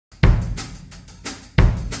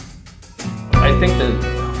think that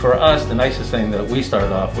for us, the nicest thing that we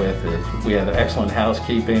started off with is we have excellent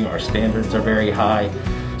housekeeping. Our standards are very high.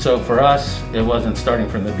 So for us, it wasn't starting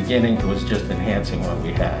from the beginning, it was just enhancing what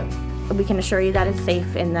we had. We can assure you that it's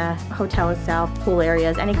safe in the hotel itself, pool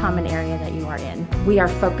areas, any common area that you are in. We are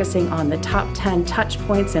focusing on the top 10 touch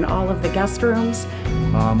points in all of the guest rooms.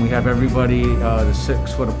 We have everybody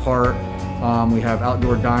 6 foot apart. We have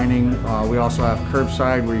outdoor dining. We also have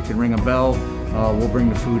curbside where you can ring a bell. We'll bring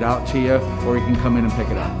the food out to you, or you can come in and pick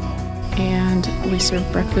it up. And we serve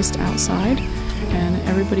breakfast outside, and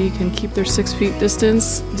everybody can keep their 6 feet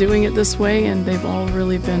distance doing it this way, and they've all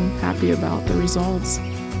really been happy about the results.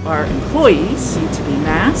 Our employees need to be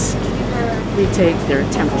masked. We take their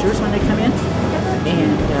temperatures when they come in,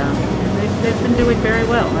 and they've been doing very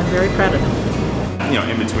well. I'm very proud of them. You know,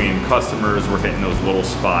 in between customers, we're hitting those little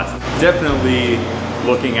spots. Definitely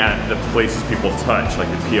looking at the places people touch, like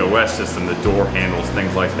the POS system, the door handles,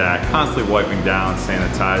 things like that. Constantly wiping down,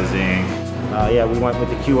 sanitizing. Yeah, we went with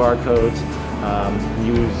the QR codes.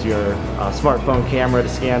 Use your smartphone camera to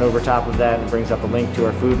scan over top of that, and it brings up a link to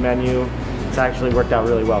our food menu. It's actually worked out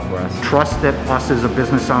really well for us. Trust that us as a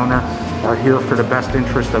business owner are here for the best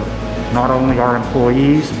interest of not only our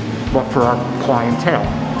employees, but for our clientele.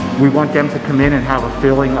 We want them to come in and have a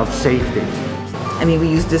feeling of safety. I mean, we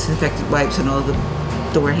use disinfectant wipes on all the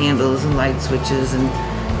door handles and light switches and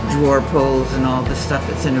drawer pulls and all the stuff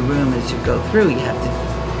that's in a room as you go through. You have to,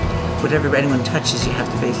 whatever anyone touches, you have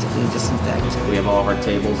to basically disinfect. We have all of our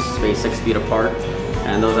tables spaced 6 feet apart,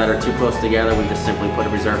 and those that are too close together, we just simply put a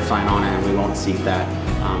reserve sign on it, and we won't seat that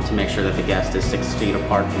to make sure that the guest is 6 feet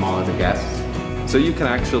apart from all other guests. So you can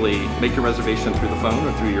actually make your reservation through the phone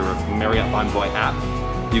or through your Marriott Bonvoy app.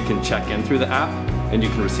 You can check in through the app, and you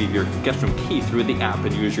can receive your guest room key through the app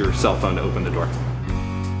and use your cell phone to open the door.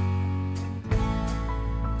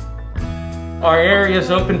 Our area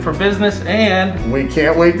is open for business, and we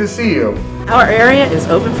can't wait to see you. Our area is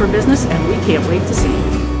open for business, and we can't wait to see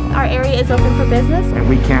you. Our area is open for business, and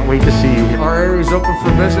we can't wait to see you. Our area is open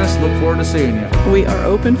for business. Look forward to seeing you. We are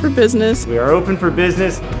open for business. We are open for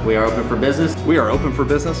business. We are open for business. We are open for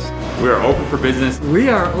business. We are open for business. We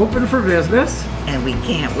are open for business. And we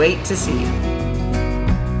can't wait to see you.